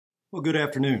Well, good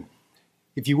afternoon.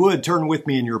 If you would, turn with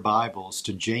me in your Bibles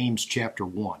to James chapter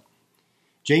 1.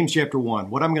 James chapter 1.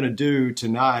 What I'm going to do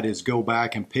tonight is go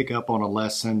back and pick up on a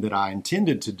lesson that I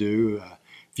intended to do a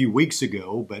few weeks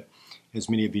ago, but as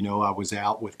many of you know, I was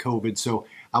out with COVID, so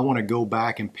I want to go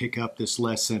back and pick up this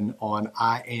lesson on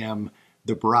I am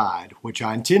the bride, which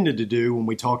I intended to do when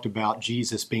we talked about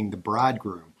Jesus being the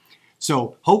bridegroom.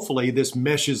 So hopefully this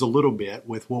meshes a little bit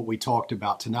with what we talked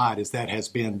about tonight, as that has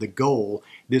been the goal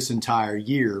this entire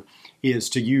year, is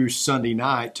to use Sunday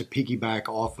night to piggyback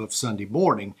off of Sunday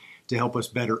morning to help us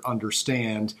better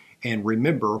understand and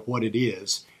remember what it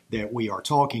is that we are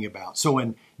talking about. So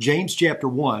in James chapter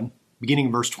 1, beginning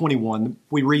in verse 21,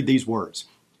 we read these words: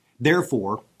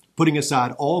 "Therefore, putting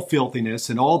aside all filthiness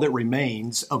and all that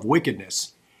remains of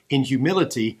wickedness, in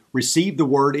humility, receive the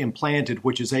word implanted,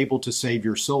 which is able to save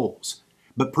your souls.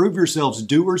 But prove yourselves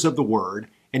doers of the word,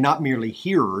 and not merely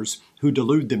hearers who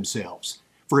delude themselves.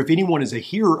 For if anyone is a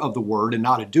hearer of the word and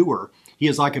not a doer, he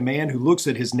is like a man who looks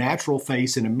at his natural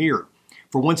face in a mirror.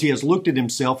 For once he has looked at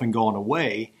himself and gone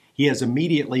away, he has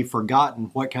immediately forgotten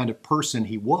what kind of person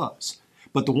he was.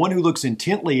 But the one who looks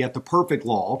intently at the perfect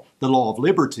law, the law of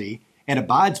liberty, and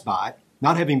abides by it,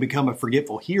 not having become a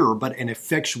forgetful hearer, but an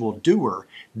effectual doer,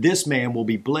 this man will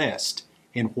be blessed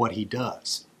in what he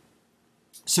does."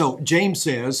 So James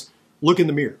says, look in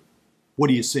the mirror. What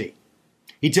do you see?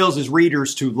 He tells his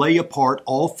readers to lay apart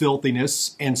all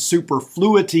filthiness and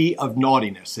superfluity of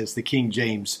naughtiness, as the King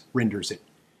James renders it.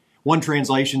 One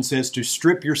translation says to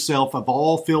strip yourself of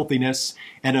all filthiness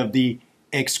and of the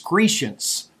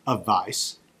excrescence of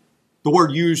vice. The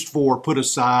word used for put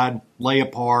aside, lay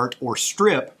apart, or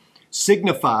strip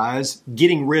signifies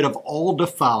getting rid of all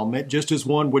defilement, just as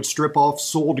one would strip off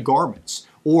soiled garments,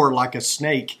 or like a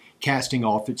snake casting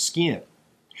off its skin.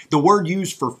 The word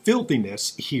used for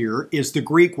filthiness here is the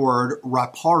Greek word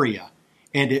rhyparia,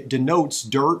 and it denotes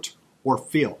dirt or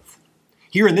filth.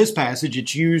 Here in this passage,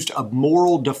 it's used of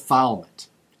moral defilement.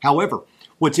 However,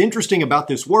 what's interesting about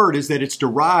this word is that it's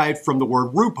derived from the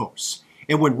word rupos.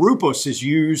 And when rupos is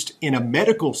used in a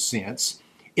medical sense,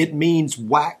 it means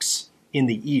wax in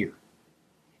the ear.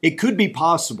 It could be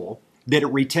possible that it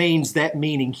retains that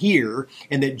meaning here,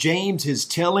 and that James is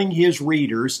telling his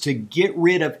readers to get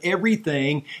rid of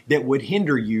everything that would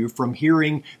hinder you from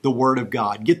hearing the Word of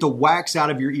God. Get the wax out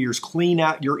of your ears, clean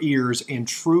out your ears, and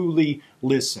truly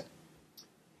listen.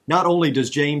 Not only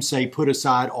does James say put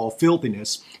aside all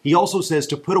filthiness, he also says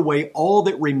to put away all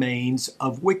that remains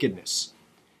of wickedness.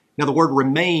 Now the word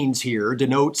remains here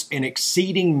denotes an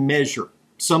exceeding measure,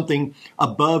 something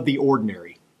above the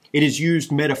ordinary. It is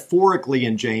used metaphorically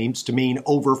in James to mean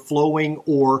overflowing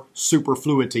or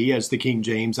superfluity, as the King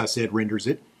James, I said, renders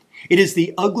it. It is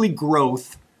the ugly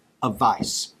growth of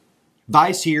vice.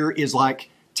 Vice here is like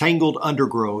tangled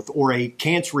undergrowth or a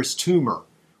cancerous tumor,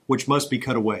 which must be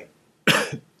cut away.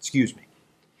 Excuse me.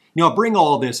 Now, I bring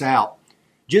all this out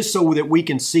just so that we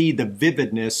can see the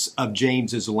vividness of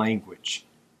James's language.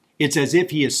 It's as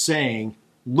if he is saying,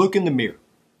 look in the mirror,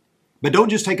 but don't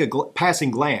just take a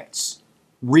passing glance.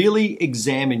 Really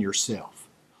examine yourself.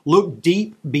 Look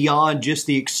deep beyond just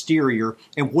the exterior,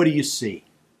 and what do you see?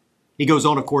 He goes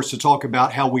on, of course, to talk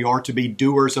about how we are to be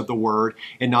doers of the word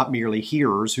and not merely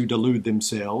hearers who delude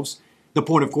themselves. The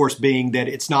point, of course, being that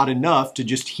it's not enough to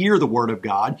just hear the word of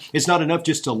God. It's not enough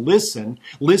just to listen.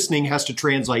 Listening has to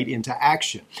translate into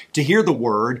action. To hear the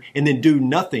word and then do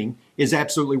nothing is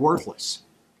absolutely worthless.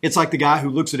 It's like the guy who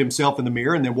looks at himself in the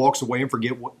mirror and then walks away and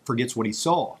forgets what he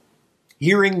saw.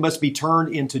 Hearing must be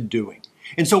turned into doing.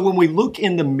 And so when we look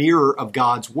in the mirror of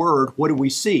God's Word, what do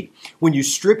we see? When you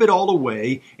strip it all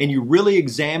away and you really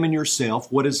examine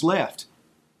yourself, what is left?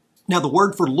 Now, the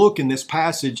word for look in this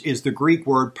passage is the Greek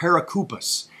word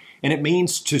parakupos, and it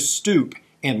means to stoop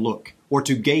and look, or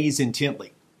to gaze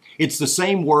intently. It's the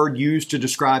same word used to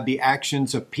describe the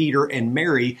actions of Peter and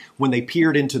Mary when they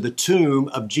peered into the tomb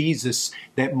of Jesus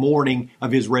that morning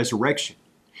of his resurrection.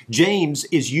 James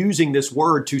is using this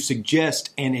word to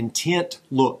suggest an intent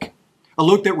look, a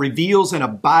look that reveals an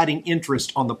abiding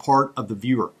interest on the part of the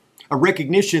viewer, a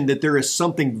recognition that there is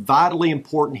something vitally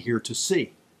important here to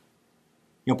see.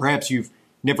 Perhaps you've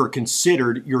never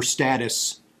considered your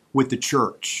status with the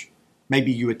church.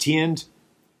 Maybe you attend,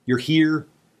 you're here,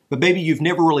 but maybe you've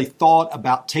never really thought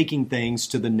about taking things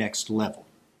to the next level.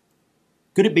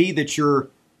 Could it be that you're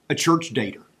a church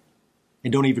dater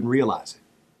and don't even realize it?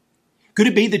 Could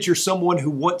it be that you're someone who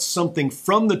wants something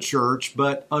from the church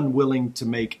but unwilling to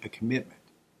make a commitment?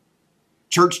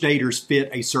 Church daters fit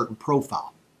a certain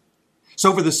profile.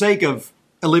 So for the sake of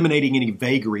eliminating any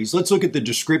vagaries, let's look at the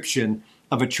description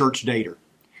of a church dater.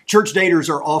 Church daters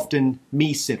are often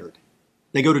me-centered.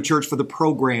 They go to church for the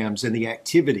programs and the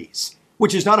activities,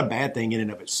 which is not a bad thing in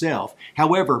and of itself.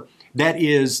 However, that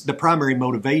is the primary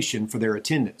motivation for their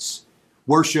attendance.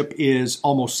 Worship is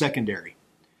almost secondary.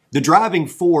 The driving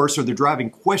force or the driving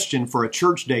question for a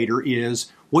church dater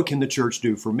is, what can the church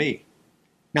do for me?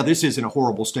 Now, this isn't a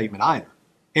horrible statement either.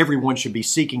 Everyone should be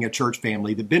seeking a church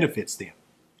family that benefits them.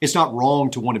 It's not wrong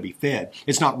to want to be fed.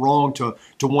 It's not wrong to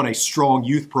want a strong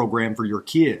youth program for your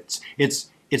kids.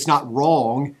 It's not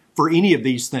wrong for any of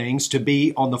these things to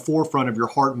be on the forefront of your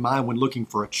heart and mind when looking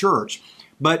for a church.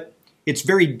 But it's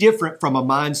very different from a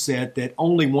mindset that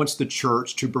only wants the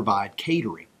church to provide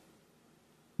catering.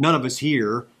 None of us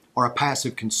here are a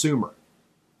passive consumer.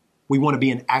 We want to be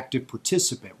an active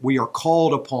participant. We are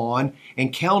called upon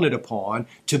and counted upon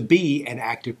to be an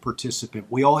active participant.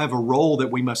 We all have a role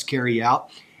that we must carry out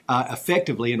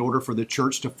effectively in order for the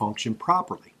church to function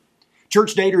properly.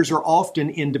 Church daters are often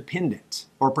independent,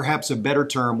 or perhaps a better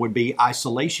term would be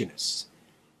isolationists.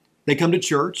 They come to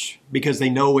church because they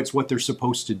know it's what they're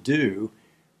supposed to do,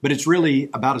 but it's really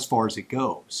about as far as it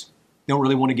goes. They don't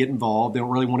really want to get involved. They don't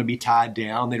really want to be tied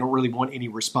down. They don't really want any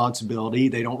responsibility.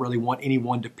 They don't really want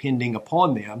anyone depending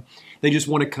upon them. They just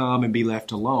want to come and be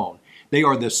left alone. They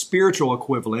are the spiritual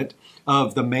equivalent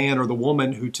of the man or the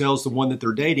woman who tells the one that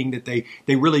they're dating that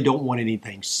they really don't want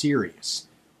anything serious.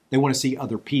 They want to see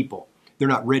other people. They're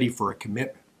not ready for a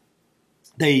commitment.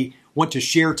 They want to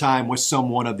share time with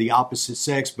someone of the opposite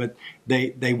sex, but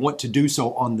they want to do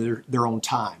so on their own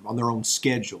time, on their own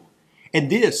schedule. And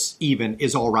this even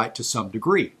is all right to some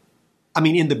degree. I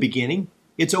mean, in the beginning,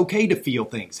 it's okay to feel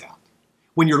things out.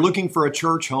 When you're looking for a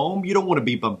church home, you don't want to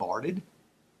be bombarded.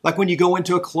 Like when you go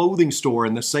into a clothing store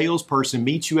and the salesperson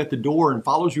meets you at the door and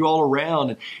follows you all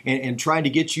around and trying to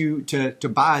get you to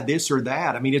buy this or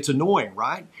that. I mean, it's annoying,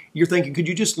 right? You're thinking, could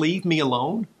you just leave me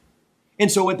alone?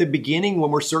 And so at the beginning,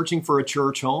 when we're searching for a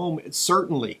church home,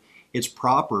 it's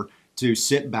proper to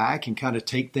sit back and kind of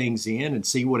take things in and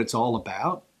see what it's all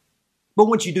about. But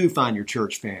once you do find your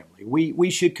church family,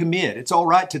 we should commit. It's all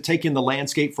right to take in the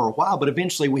landscape for a while, but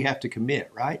eventually we have to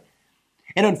commit, right?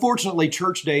 And unfortunately,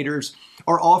 church daters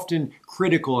are often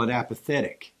critical and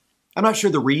apathetic. I'm not sure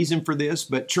the reason for this,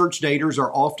 but church daters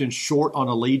are often short on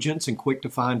allegiance and quick to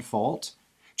find fault.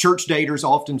 Church daters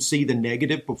often see the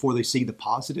negative before they see the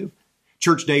positive.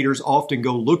 Church daters often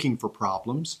go looking for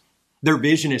problems. Their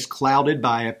vision is clouded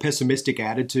by a pessimistic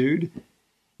attitude.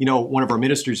 You know, one of our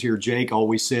ministers here, Jake,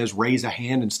 always says, raise a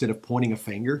hand instead of pointing a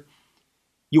finger.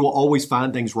 You will always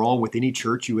find things wrong with any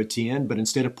church you attend, but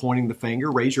instead of pointing the finger,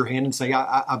 raise your hand and say,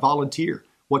 I volunteer.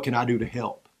 What can I do to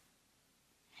help?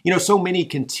 You know, so many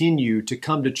continue to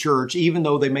come to church even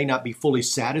though they may not be fully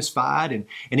satisfied and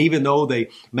even though they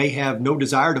may have no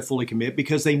desire to fully commit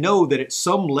because they know that at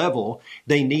some level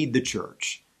they need the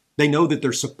church. They know that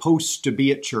they're supposed to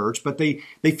be at church, but they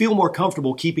feel more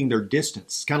comfortable keeping their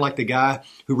distance. Kind of like the guy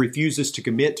who refuses to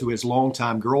commit to his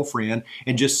longtime girlfriend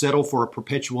and just settle for a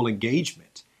perpetual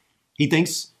engagement. He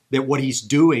thinks that what he's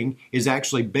doing is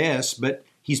actually best, but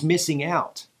he's missing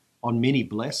out on many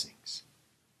blessings.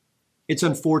 It's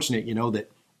unfortunate, you know,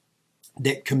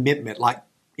 that commitment, like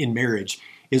in marriage,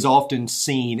 is often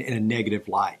seen in a negative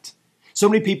light. So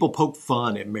many people poke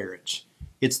fun at marriage.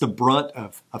 It's the brunt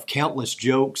of countless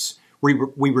jokes. We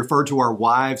refer to our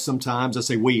wives sometimes. I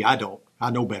say we, I don't. I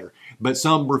know better. But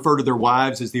some refer to their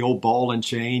wives as the old ball and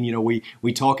chain. You know,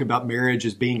 we talk about marriage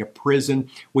as being a prison.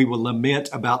 We will lament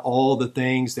about all the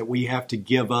things that we have to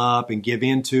give up and give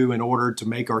into in order to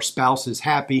make our spouses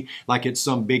happy, like it's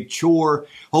some big chore.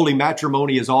 Holy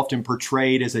matrimony is often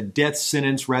portrayed as a death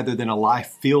sentence rather than a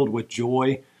life filled with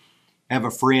joy. I have a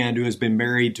friend who has been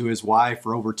married to his wife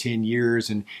for over 10 years,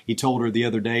 and he told her the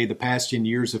other day the past 10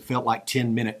 years have felt like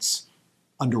 10 minutes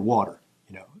underwater.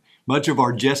 Much of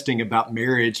our jesting about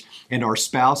marriage and our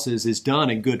spouses is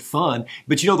done in good fun.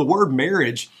 But you know, the word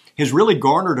marriage has really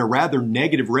garnered a rather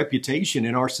negative reputation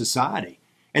in our society.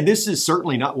 And this is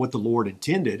certainly not what the Lord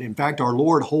intended. In fact, our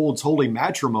Lord holds holy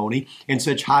matrimony in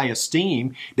such high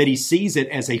esteem that he sees it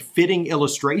as a fitting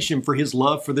illustration for his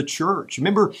love for the church.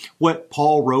 Remember what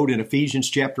Paul wrote in Ephesians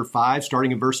chapter 5,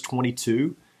 starting in verse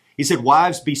 22? He said,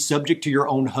 "Wives, be subject to your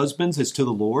own husbands as to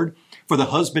the Lord. For the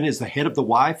husband is the head of the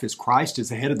wife, as Christ is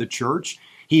the head of the church,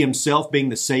 he himself being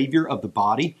the Savior of the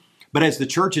body. But as the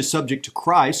church is subject to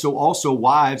Christ, so also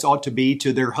wives ought to be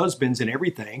to their husbands in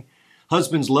everything.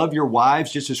 Husbands, love your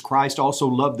wives just as Christ also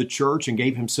loved the church and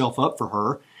gave himself up for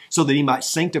her, so that he might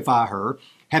sanctify her,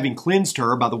 having cleansed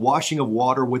her by the washing of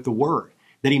water with the word,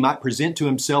 that he might present to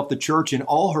himself the church in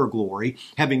all her glory,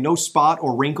 having no spot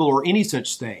or wrinkle or any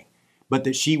such thing, but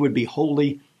that she would be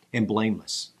holy and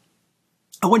blameless."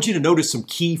 I want you to notice some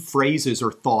key phrases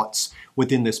or thoughts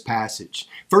within this passage.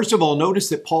 First of all, notice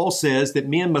that Paul says that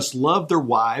men must love their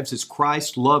wives as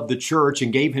Christ loved the church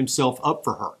and gave himself up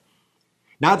for her.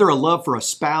 Neither a love for a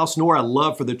spouse nor a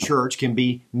love for the church can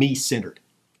be me-centered.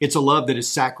 It's a love that is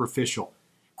sacrificial.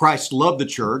 Christ loved the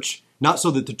church, not so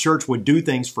that the church would do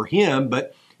things for him,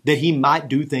 but that he might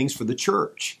do things for the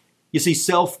church. You see,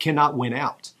 self cannot win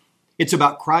out. It's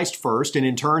about Christ first, and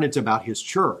in turn, it's about his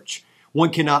church. One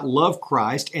cannot love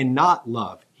Christ and not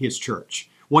love his church.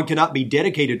 One cannot be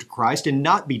dedicated to Christ and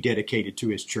not be dedicated to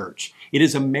his church. It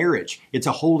is a marriage. It's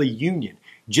a holy union.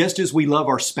 Just as we love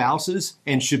our spouses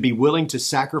and should be willing to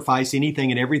sacrifice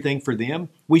anything and everything for them,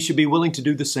 we should be willing to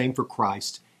do the same for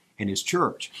Christ and his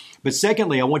church. But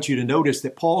secondly, I want you to notice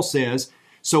that Paul says,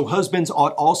 so husbands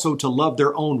ought also to love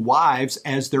their own wives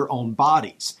as their own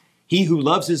bodies. He who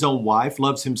loves his own wife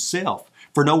loves himself.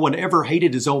 For no one ever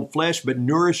hated his own flesh, but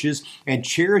nourishes and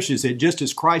cherishes it, just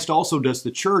as Christ also does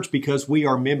the church, because we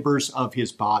are members of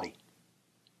his body.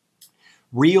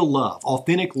 Real love,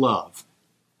 authentic love,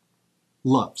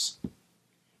 loves.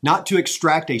 Not to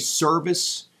extract a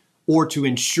service or to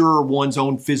ensure one's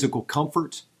own physical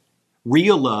comfort.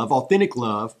 Real love, authentic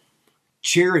love,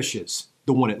 cherishes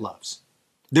the one it loves.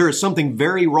 There is something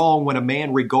very wrong when a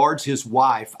man regards his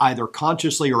wife, either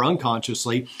consciously or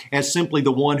unconsciously, as simply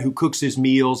the one who cooks his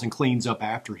meals and cleans up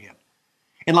after him.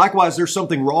 And likewise, there's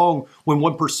something wrong when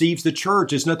one perceives the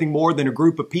church as nothing more than a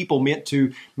group of people meant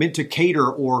to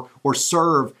cater or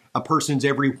serve a person's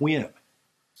every whim.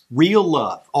 Real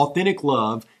love, authentic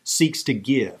love, seeks to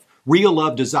give. Real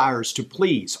love desires to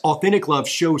please. Authentic love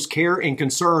shows care and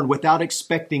concern without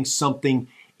expecting something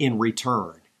in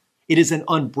return. It is an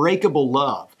unbreakable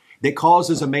love that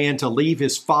causes a man to leave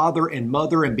his father and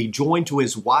mother and be joined to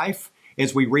his wife,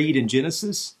 as we read in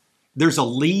Genesis. There's a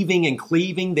leaving and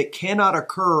cleaving that cannot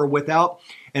occur without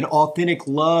an authentic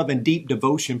love and deep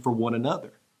devotion for one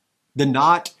another. The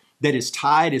knot that is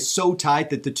tied is so tight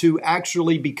that the two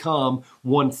actually become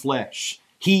one flesh.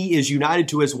 He is united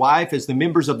to his wife as the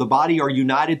members of the body are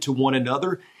united to one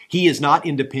another. He is not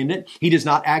independent. He does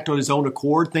not act on his own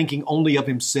accord, thinking only of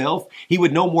himself. He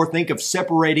would no more think of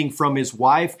separating from his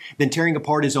wife than tearing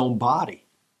apart his own body.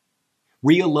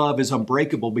 Real love is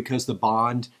unbreakable because the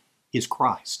bond is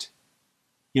Christ.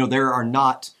 You know, there are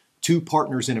not two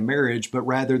partners in a marriage, but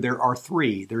rather there are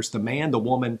three. There's the man, the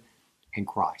woman, and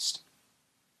Christ.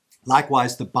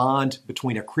 Likewise, the bond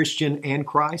between a Christian and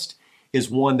Christ is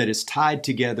one that is tied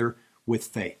together with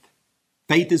faith.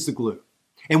 Faith is the glue.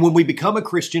 And when we become a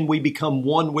Christian, we become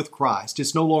one with Christ.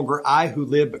 It's no longer I who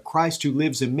live, but Christ who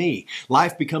lives in me.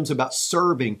 Life becomes about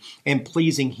serving and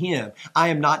pleasing him. I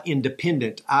am not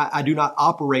independent. I do not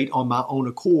operate on my own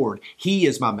accord. He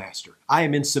is my master. I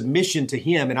am in submission to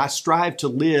him, and I strive to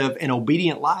live an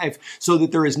obedient life so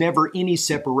that there is never any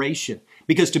separation.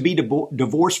 Because to be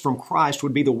divorced from Christ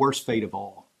would be the worst fate of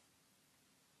all.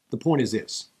 The point is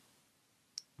this.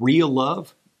 Real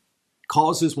love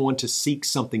causes one to seek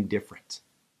something different.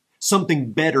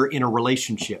 Something better in a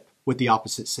relationship with the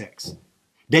opposite sex.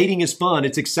 Dating is fun,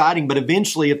 it's exciting, but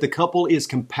eventually if the couple is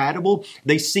compatible,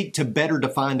 they seek to better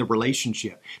define the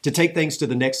relationship, to take things to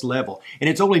the next level. And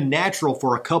it's only natural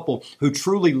for a couple who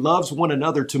truly loves one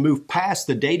another to move past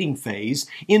the dating phase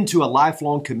into a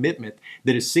lifelong commitment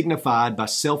that is signified by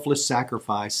selfless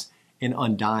sacrifice and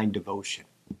undying devotion.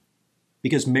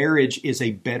 Because marriage is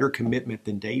a better commitment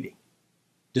than dating.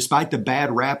 Despite the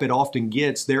bad rap it often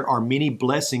gets, there are many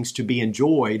blessings to be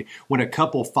enjoyed when a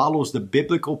couple follows the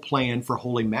biblical plan for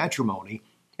holy matrimony.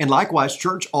 And likewise,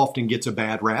 church often gets a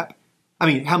bad rap. I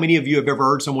mean, how many of you have ever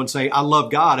heard someone say, I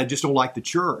love God, I just don't like the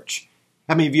church?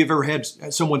 How many of you have ever had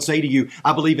someone say to you,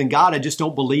 I believe in God, I just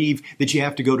don't believe that you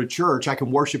have to go to church. I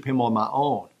can worship him on my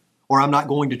own. Or I'm not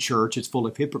going to church, it's full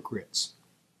of hypocrites.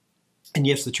 And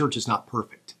yes, the church is not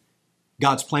perfect.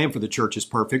 God's plan for the church is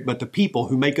perfect, but the people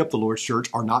who make up the Lord's church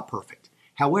are not perfect.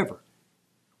 However,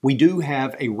 we do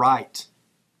have a right,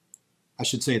 I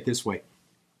should say it this way,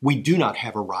 we do not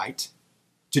have a right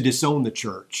to disown the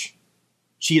church.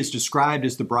 She is described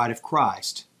as the bride of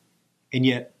Christ, and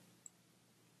yet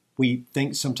we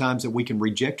think sometimes that we can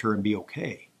reject her and be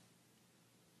okay.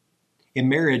 In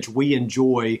marriage, we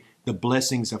enjoy the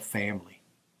blessings of family.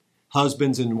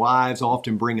 Husbands and wives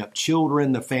often bring up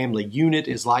children. The family unit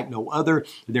is like no other.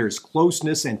 There is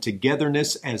closeness and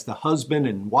togetherness as the husband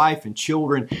and wife and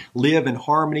children live in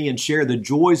harmony and share the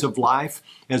joys of life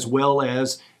as well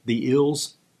as the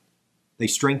ills. They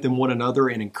strengthen one another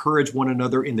and encourage one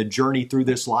another in the journey through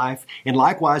this life. And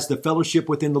likewise, the fellowship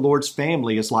within the Lord's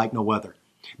family is like no other.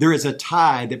 There is a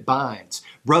tie that binds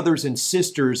brothers and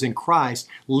sisters in Christ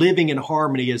living in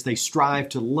harmony as they strive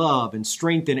to love and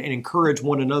strengthen and encourage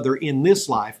one another in this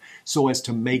life so as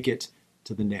to make it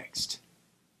to the next.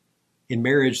 In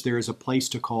marriage, there is a place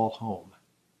to call home.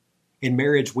 In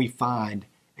marriage, we find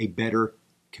a better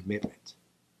commitment.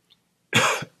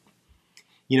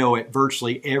 At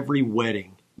virtually every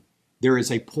wedding, there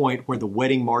is a point where the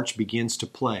wedding march begins to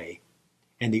play,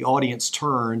 and the audience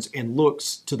turns and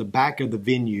looks to the back of the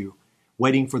venue,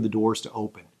 waiting for the doors to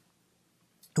open.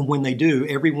 And when they do,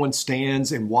 everyone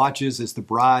stands and watches as the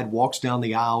bride walks down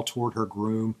the aisle toward her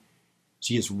groom.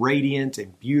 She is radiant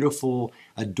and beautiful,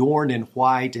 adorned in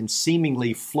white and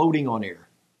seemingly floating on air.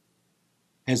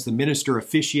 As the minister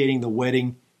officiating the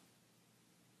wedding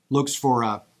looks for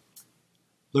a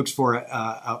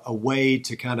way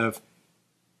to kind of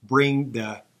bring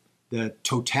the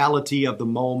totality of the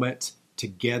moment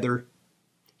together,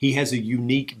 he has a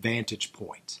unique vantage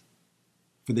point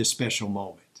for this special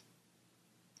moment.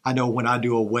 I know when I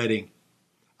do a wedding,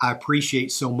 I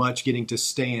appreciate so much getting to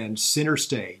stand center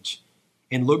stage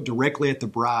and look directly at the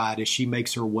bride as she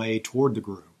makes her way toward the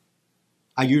groom.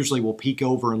 I usually will peek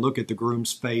over and look at the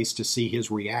groom's face to see his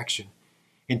reaction.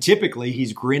 And typically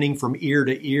he's grinning from ear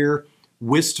to ear,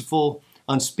 wistful,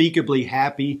 unspeakably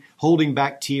happy, holding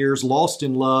back tears, lost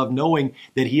in love, knowing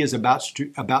that he is about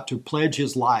to pledge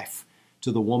his life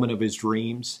to the woman of his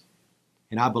dreams.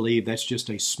 And I believe that's just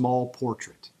a small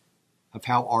portrait of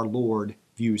how our Lord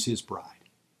views his bride.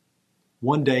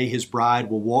 One day his bride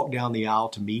will walk down the aisle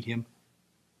to meet him.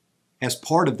 As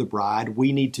part of the bride,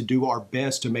 we need to do our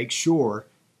best to make sure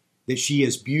that she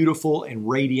is beautiful and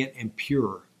radiant and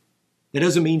pure. That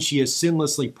doesn't mean she is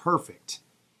sinlessly perfect.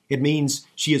 It means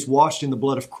she is washed in the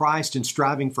blood of Christ and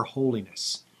striving for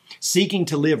holiness, seeking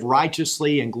to live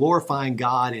righteously and glorifying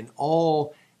God in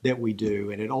all that we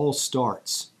do. And it all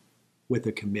starts with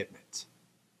a commitment.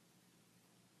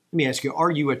 Let me ask you,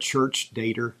 are you a church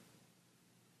dater?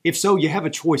 If so, you have a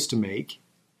choice to make.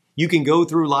 You can go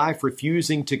through life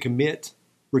refusing to commit,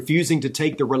 refusing to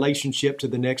take the relationship to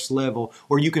the next level,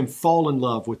 or you can fall in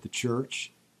love with the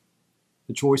church.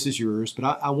 The choice is yours,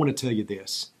 but I want to tell you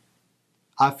this.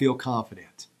 I feel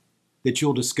confident that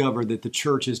you'll discover that the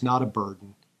church is not a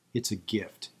burden, it's a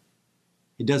gift.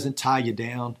 It doesn't tie you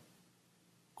down,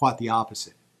 quite the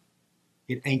opposite.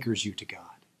 It anchors you to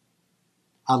God.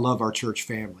 I love our church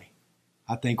family.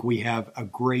 I think we have a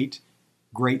great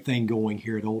thing going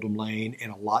here at Oldham Lane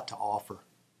and a lot to offer.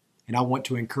 And I want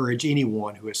to encourage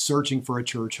anyone who is searching for a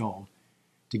church home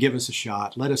to give us a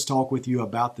shot. Let us talk with you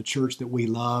about the church that we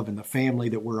love and the family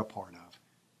that we're a part of.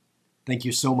 Thank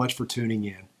you so much for tuning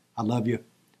in. I love you.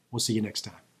 We'll see you next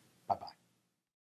time.